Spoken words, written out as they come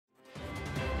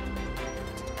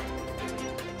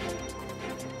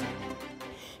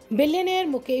Billionaire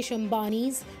Mukesh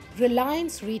Ambani's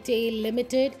Reliance Retail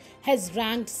Limited has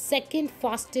ranked second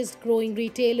fastest growing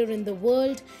retailer in the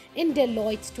world in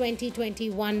Deloitte's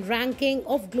 2021 ranking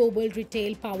of global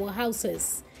retail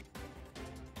powerhouses.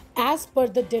 As per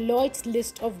the Deloitte's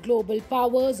list of global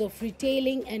powers of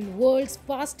retailing and world's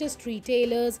fastest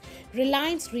retailers,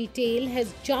 Reliance Retail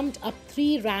has jumped up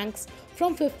 3 ranks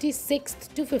from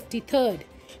 56th to 53rd.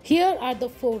 Here are the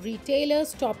 4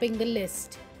 retailers topping the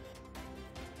list: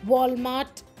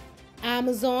 Walmart,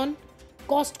 Amazon,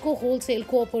 Costco Wholesale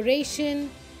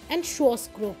Corporation, and Schwarz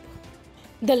Group.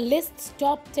 The list's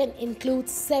top 10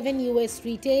 includes 7 US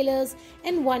retailers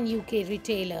and 1 UK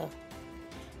retailer.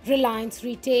 Reliance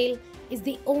Retail is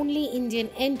the only Indian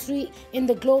entry in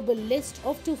the global list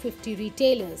of 250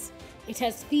 retailers. It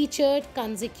has featured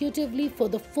consecutively for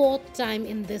the 4th time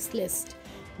in this list.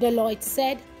 Deloitte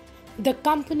said the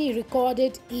company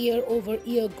recorded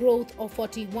year-over-year growth of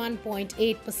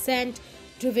 41.8%,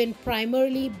 driven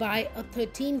primarily by a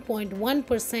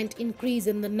 13.1% increase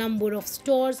in the number of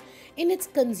stores in its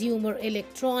consumer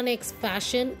electronics,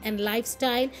 fashion and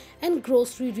lifestyle and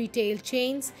grocery retail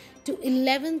chains to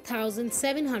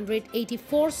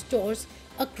 11,784 stores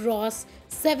across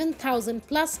 7,000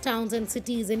 plus towns and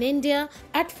cities in India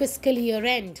at fiscal year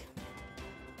end.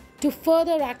 To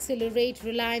further accelerate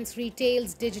Reliance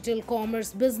Retail's digital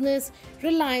commerce business,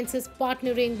 Reliance is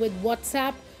partnering with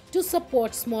WhatsApp to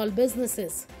support small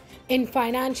businesses. In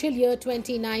financial year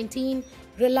 2019,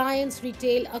 Reliance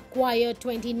Retail acquired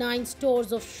 29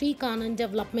 stores of Sri Kannan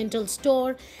Developmental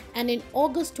Store, and in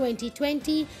August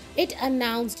 2020, it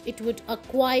announced it would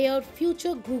acquire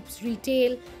Future Group's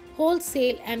retail,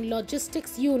 wholesale and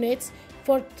logistics units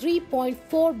for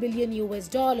 $3.4 billion.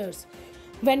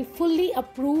 When fully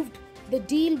approved, the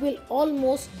deal will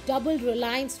almost double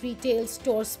Reliance Retail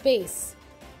store space.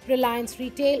 Reliance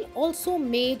Retail also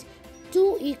made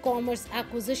 2 e-commerce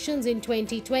acquisitions in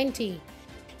 2020.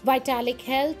 Vitalik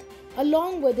Health,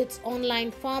 along with its online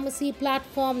pharmacy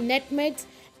platform NetMeds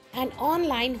and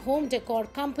online home decor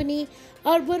company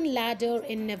Urban Ladder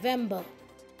in November.